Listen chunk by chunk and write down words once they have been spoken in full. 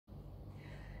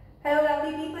Hello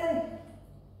lovely people,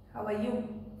 how are you?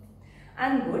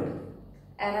 I'm good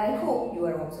and I hope you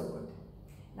are also good.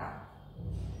 Now,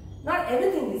 not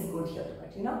everything is good here,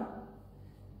 but you know,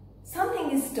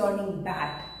 something is turning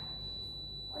bad.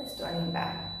 What is turning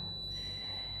bad?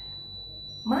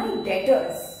 My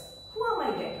debtors. Who are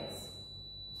my debtors?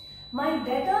 My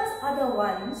debtors are the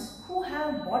ones who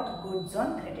have bought goods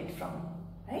on credit from me,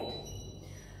 right?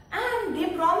 And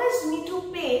they promised me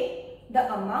to pay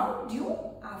the amount due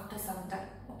after some time.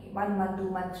 Okay, 1 month, 2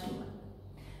 months, 3 months.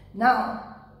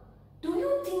 Now, do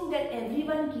you think that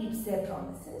everyone keeps their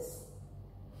promises?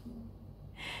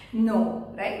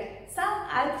 No, right? Some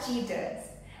are cheaters.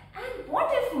 And what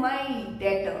if my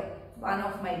debtor, one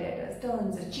of my debtors,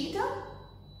 turns a cheater?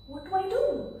 What do?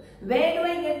 Where do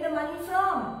I get the money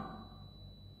from?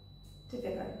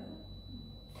 Difficult.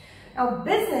 Now,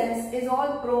 business is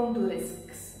all prone to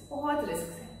risks. बहुत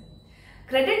risks है.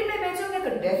 Credit में बेचोगे तो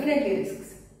definitely risks.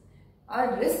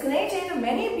 और risk नहीं चाहिए तो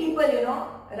many people, you know,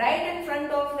 right in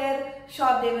front of their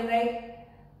shop they will write,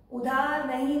 उधार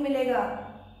नहीं मिलेगा,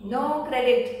 no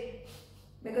credit,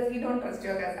 because we don't trust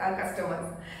our customers.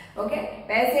 Okay,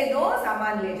 पैसे दो,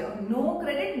 सामान ले जाओ, no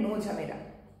credit, no झमेला.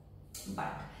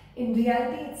 But in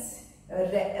reality,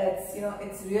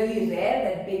 it's really rare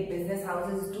that big business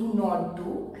houses do not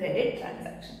do credit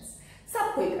transactions.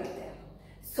 सब कोई करते हैं.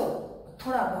 So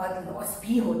थोड़ा बहुत loss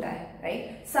भी होता है,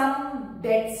 right? Some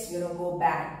debts, go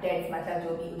bad. Debts मतलब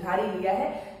जो भी उधारी लिया है,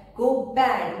 go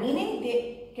bad, meaning they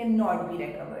cannot be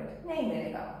recovered. नहीं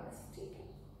मिलेगा वापस, ठीक है?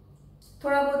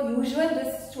 थोड़ा बहुत usual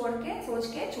risk छोड़ के, सोच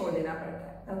के छोड़ देना पड़ता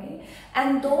है, okay?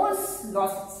 And those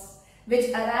losses which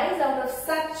arise out of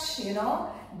such,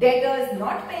 debtors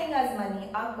not paying us money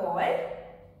are called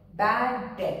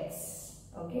bad debts,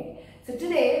 okay? So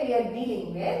today we are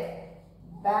dealing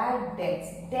with bad debts,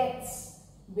 debts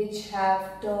which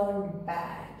have turned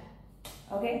bad,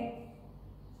 okay?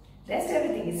 Rest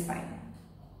everything is fine.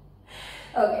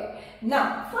 Okay,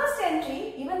 now first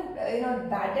entry, even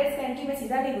bad debts entry में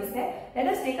सीधा नहीं घुसते हैं. Let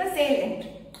us take a sale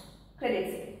entry, credit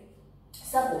sale.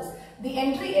 Suppose the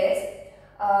entry is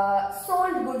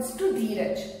sold goods to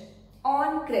Dheeraj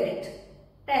on credit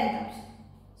 10,000.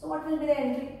 So what will be the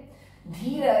entry?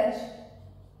 Dheeraj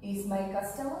is my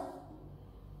customer.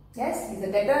 Yes, he's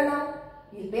a debtor now.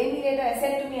 He'll pay me later.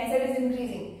 Asset to me, asset is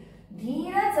increasing.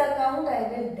 Dheeraj's account I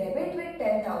will debit with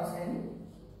 10,000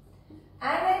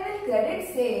 and I will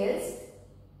credit sales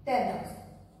 10,000.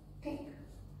 Okay.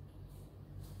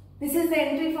 This is the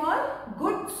entry for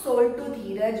goods sold to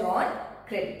Dheeraj on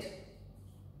credit.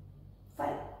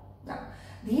 Fine. Now,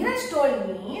 Dheeraj told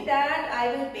me that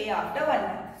I will pay after 1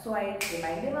 month. So I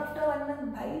remind him after 1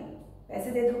 month, bhai,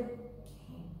 paise de do.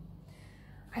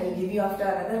 I will give you after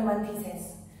another month, he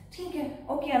says.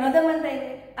 Okay, another month I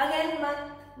wait. Again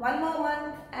month, 1 more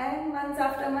month, and months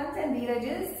after months, and Dheeraj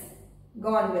is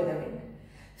gone with the wind.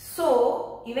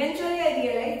 So, eventually I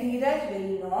realized Dheeraj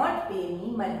will not pay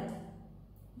me money.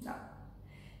 Now,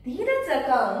 Dheeraj's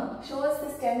account shows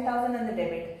this 10,000 on the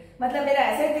debit. मतलब मेरा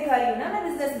asset दिखा रही हूँ ना मैं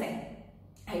business में,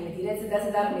 धीरे से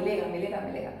 10,000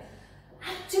 मिलेगा.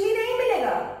 Actually नहीं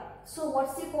मिलेगा. So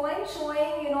what's the point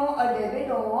showing a debit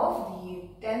of the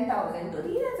 10,000 to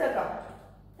Dheeraj's account?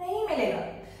 नहीं मिलेगा.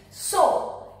 So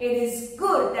it is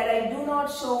good that I do not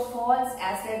show false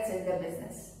assets in the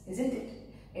business, isn't it?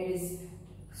 It is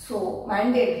so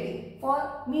mandatory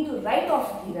for me to write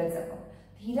off Dheeraj's account.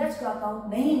 धीरज का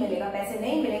account नहीं मिलेगा, पैसे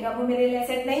नहीं मिलेगा, वो मेरे लिए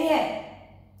एसेट नहीं है.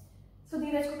 So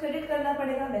Dheeraj को credit करना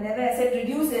पड़ेगा. Whenever asset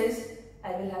reduces,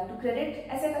 I will have to credit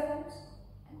asset accounts.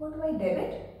 And what do I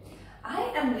debit? I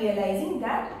am realizing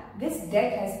that this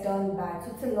debt has turned bad.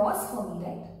 So it's a loss for me,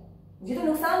 right? मुझे तो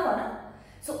नुकसान हुआ ना.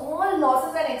 So all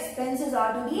losses and expenses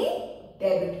are to be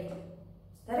debited.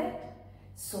 Correct?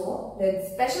 So the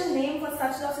special name for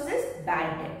such losses is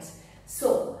bad debts.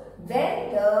 So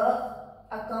when the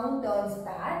account turns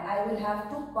bad, I will have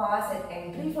to pass an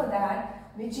entry for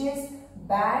that, which is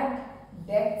bad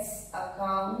debts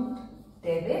account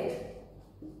debit,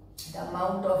 the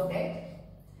amount of debt,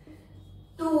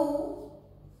 to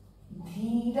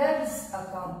Dheeraj's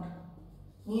account,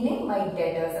 meaning my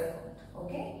debtor's account.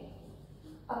 Okay?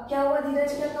 अब क्या हुआ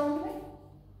धीरज के account में?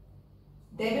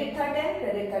 Debit था 10,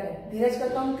 credit था 10. धीरज का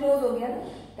account close हो गया ना.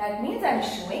 That means I am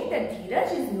showing that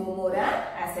Dheeraj is no more an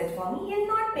asset for me. He will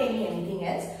not pay me anything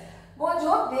else. वो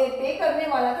जो पे करने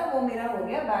वाला था वो मेरा हो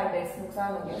गया bad debts,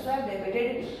 नुकसान हो गया. So I have debited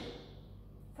it.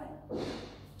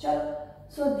 चलो,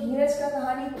 सो धीरज का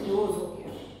कहानी क्लोज हो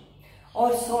गया.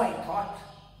 और सो आई थॉट,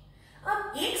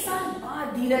 अब 1 साल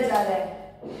बाद धीरज आ रहा है.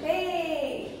 हे,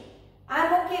 I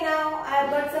am okay now, I have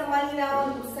got some money now.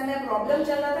 उस समय प्रॉब्लम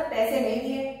चल रहा था, पैसे नहीं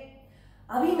दिए.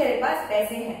 अभी मेरे पास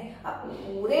पैसे हैं, अब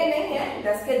पूरे नहीं है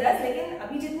 10 के 10, लेकिन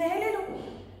अभी जितने हैं ले लो,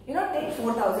 take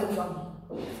 4,000 from me.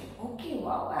 Okay,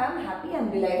 wow, I am happy, I am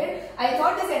delighted. I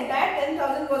thought this entire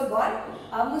 10,000 was gone.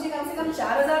 अब मुझे कम से कम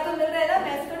 4,000 तो मिल रहा है ना,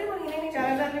 मैं थोड़ी बोली नहीं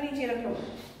 4,000 में नीचे रख लो,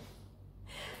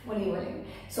 बोली.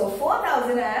 So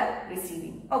 4,000 I am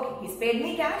receiving. Okay, he's paid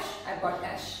me cash, I've got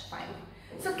cash, fine.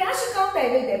 So cash account I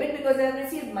will debit because I have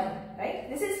received money, right?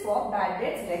 This is for bad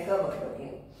debts recovered, okay?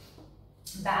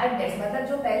 Bad debts मतलब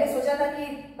जो पहले सोचा था कि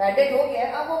bad debt हो गया,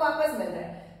 अब वो वापस मिल रहा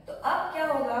है, तो अब क्या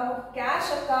होगा, वो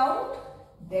कैश अकाउंट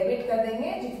डेबिट कर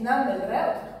देंगे जितना मिल रहा है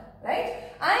उतना, right?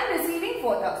 I am receiving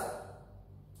 4,000.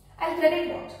 I credit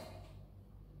what?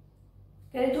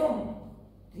 Credit home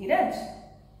धीरज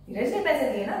ने पैसे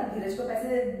दिए ना, धीरज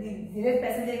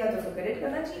पैसे देगा तो उसको क्रेडिट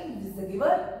करना चाहिए, दिस द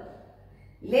गिवर.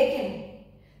 लेकिन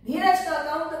धीरज का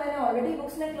अकाउंट तो मैंने ऑलरेडी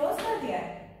बुक्स में क्लोज कर दिया है,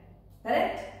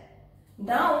 correct?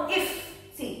 Now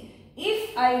if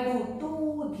I do to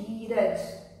Dheeraj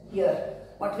here,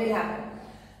 what will happen?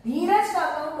 धीरज का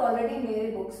अकाउंट ऑलरेडी मेरे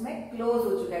बुक्स में क्लोज हो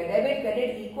चुका है, debit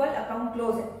credit equal account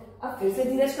close है. अब फिर से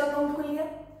धीरज का अकाउंट खुल गया,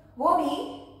 वो भी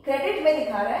क्रेडिट में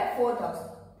दिखा रहा है 4,000.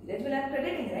 धीरज will have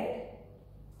crediting, right?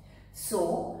 So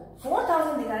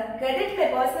 4,000 दिखा रहा है क्रेडिट में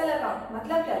पर्सनल अकाउंट,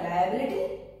 मतलब क्या, लायबिलिटी.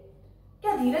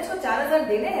 क्या धीरज को 4,000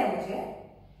 देने हैं मुझे?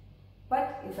 But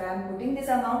if I am putting this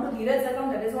amount to Dheeraj's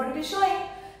account, that is what it is showing,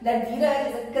 that Dheeraj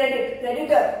is a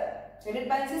creditor. Credit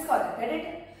balance is called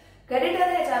creditor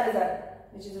है 4,000,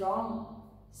 which is wrong.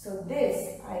 So this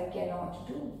I cannot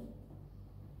do.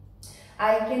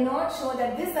 I cannot show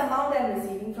that this amount I am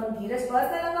receiving from Dheeraj's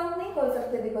personal account नहीं खोल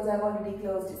सकते because I have already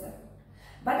closed his account.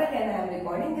 But again I am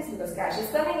recording this because cash is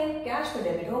coming in. Cash तो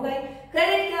debit हो गई.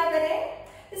 Credit क्या करें?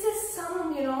 This is some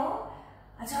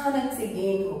अचानक से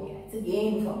gain हो गया. It's a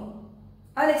gain from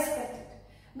unexpected,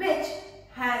 which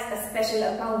has a special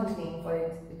account name for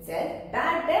itself.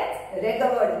 Bad debts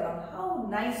recovered account. How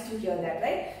nice to hear that,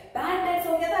 right? Bad debts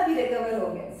हो गया था, अभी recover हो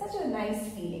गया. Such a nice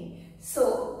feeling. So,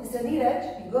 Mr. Dheeraj,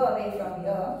 you go away from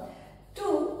here to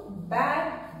bad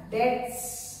debts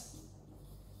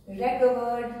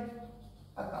recovered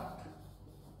account.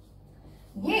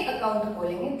 ये account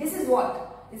खोलेंगे. This is what?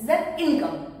 This is an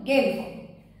income gain form.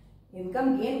 Income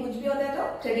gain कुछ भी होता है तो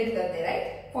credit करते, right?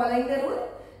 Following the rule.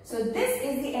 So this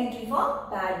is the entry for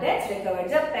bad debts recovered.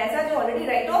 जब पैसा जो already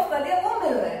write off कर दिया वो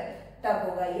मिल रहा है, तब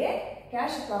होगा ये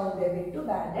cash account debit to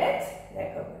bad debts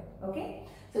recovered. Okay?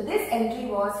 So this entry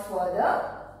was for the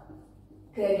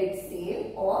credit sale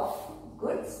of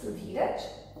goods to Dheeraj.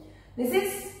 This is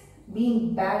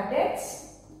being bad debts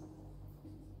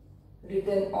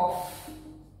written off.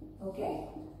 Okay?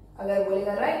 अगर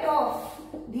बोलेगा write off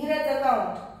Dheeraj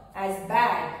account as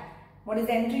bad, what is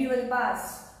the entry you will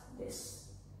pass?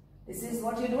 This is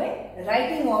what you're doing,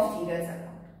 writing off Dheeraj's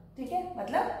account. ठीक है,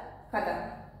 मतलब खत्म.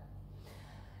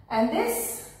 And this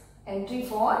entry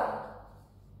for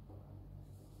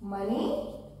money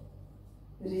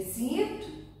received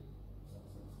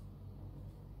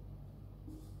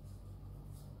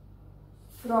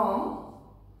from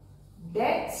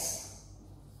debts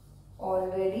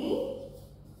already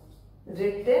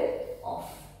written off.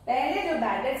 पहले जो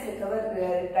bad debts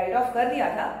write off कर दिया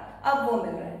था, अब वो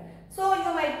मिल रहा है. So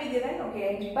you might be given, okay,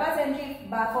 entry pass, entry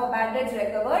for bad debts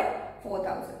recovered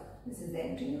 4,000. This is the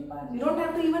entry you pass. You don't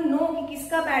have to even know कि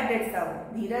किसका bad debts था वो,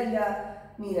 धीरज या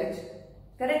Neeraj,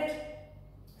 correct?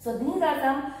 So these are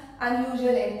some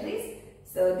unusual entries.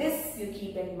 So this you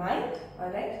keep in mind,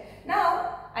 all right? Now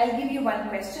I'll give you one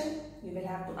question. You will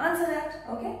have to answer that,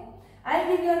 okay? I'll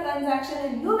give you a transaction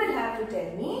and you will have to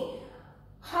tell me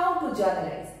how to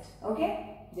journalize it, okay?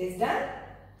 This done?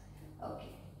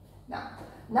 Okay.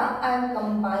 Now I am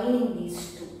combining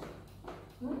these two.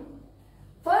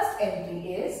 First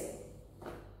entry is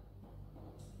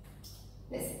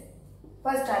this.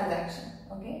 First transaction,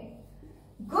 okay?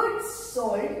 Goods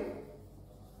sold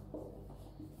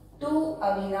to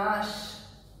Avinash,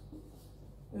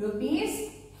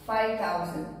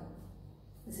 ₹5,000.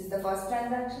 This is the first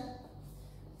transaction.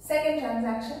 Second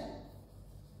transaction,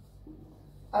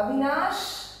 Avinash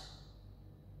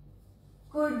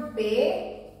could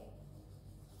pay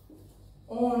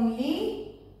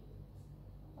only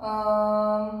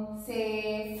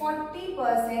say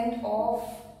 40% of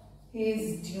his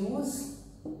dues.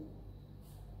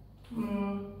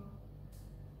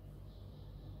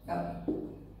 Okay.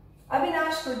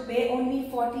 Avinash could pay only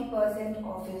 40%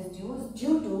 of his dues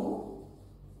due to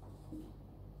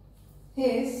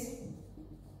his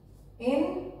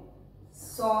insolvency.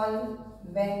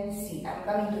 I am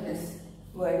coming to this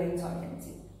word,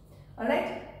 insolvency. Alright?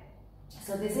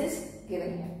 So this is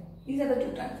given here. These are the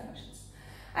two transactions.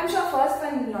 I am sure first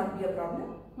one will not be a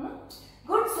problem.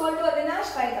 Goods sold to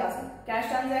Avinash 5,000. Cash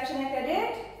transaction है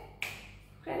credit?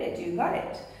 Credit, you got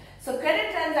it. So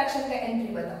credit transaction का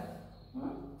entry बताओ.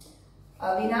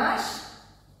 Avinash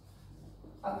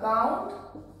account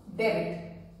debit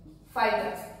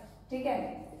 5,000. ठीक है?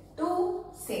 To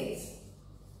sales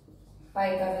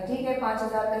 5,000. ठीक है,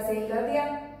 5,000 का cell कर दिया.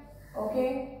 Okay.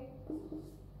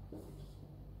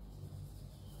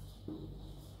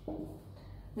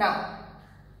 Now,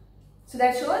 so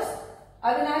that shows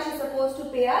Avinash is supposed to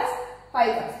pay us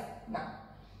 5,000. Now,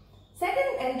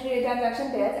 second entry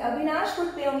transaction tells Avinash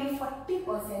could pay only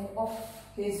 40% of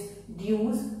his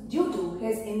dues due to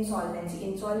his insolvency.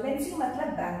 Insolvency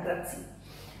मतलब bankruptcy.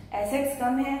 Assets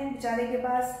कम है बेचारे के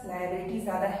पास, liabilities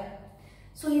ज़्यादा है.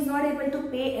 So he is not able to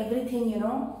pay everything,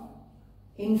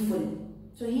 in full.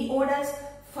 So he owed us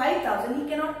 5,000. He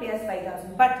cannot pay us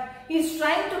 5,000, but he is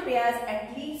trying to pay us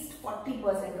at least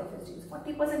 40% of his dues.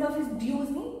 40% of his dues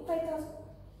mean 5,000.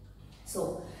 So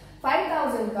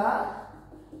 5,000 का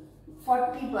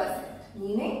 40%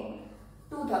 meaning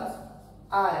 2,000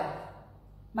 आ रहा है.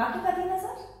 बाकी का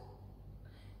 3,000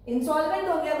 insolvent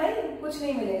हो गया भाई, कुछ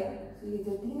नहीं मिलेगा. तो ये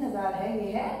जो 3,000 है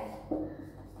ये है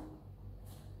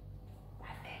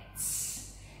bad debts.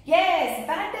 Yes,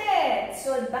 bad debts.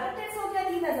 So bad debts हो गया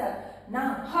 3,000. Now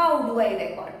how do I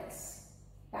record this?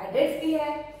 Bad debts भी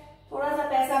है, थोड़ा सा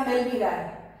पैसा मिल भी रहा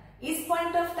है. इस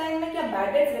पॉइंट ऑफ टाइम में क्या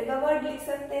बैड डेट्स रिकवर्ड लिख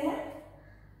सकते हैं?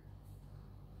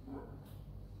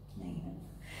 नहीं है.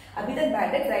 अभी तक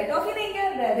बैड डेट्स राइट ऑफ ही नहीं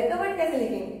किया, रिकवर्ड कैसे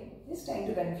लिखेंगे? Just trying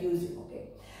to confuse you. Okay.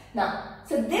 Now,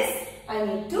 so this I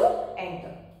need to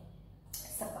enter.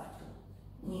 Subpart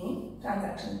 2, meaning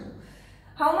transaction 2.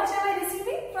 How much am I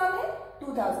receiving from him?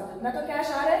 2,000. इतना तो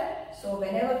कैश आ रहा है. So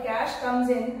whenever cash comes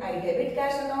in, I debit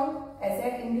cash account,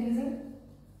 asset increasing.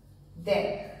 Then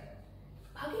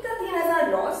बाकी का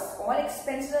 3,000 loss, all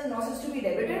expenses and losses to be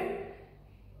debited.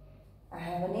 I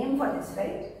have a name for this,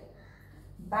 right?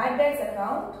 Bad debts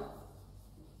account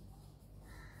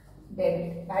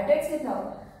debit. Bad debts कितना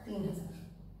होगा? 3,000.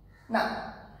 Now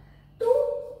to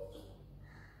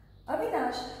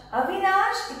Avinash.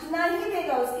 Avinash इतना ही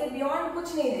देगा, उसके beyond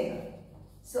कुछ नहीं देगा.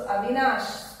 So Avinash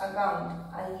account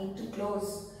I need to close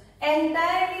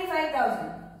entirely 5,000.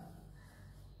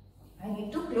 I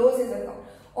need to close his account.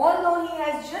 Although he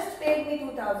has just paid me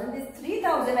 2,000, this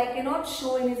 3,000 I cannot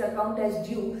show in his account as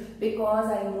due because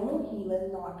I know he will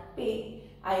not pay.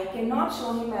 I cannot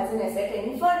show him as an asset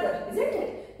any further, isn't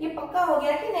it? ये पक्का हो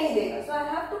गया कि नहीं देगा. So I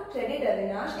have to credit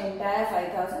Avinash entire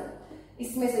 5,000.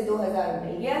 इसमें से 2,000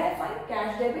 मिल गया है, fine.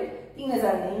 Cash debit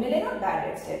 3,000 नहीं मिलेगा, bad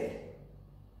debts debit.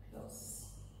 Close.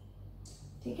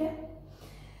 ठीक है?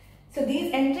 So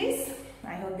these entries,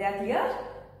 I hope they are clear.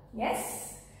 Yes.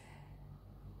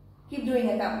 Keep doing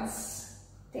accounts.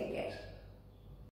 Take care.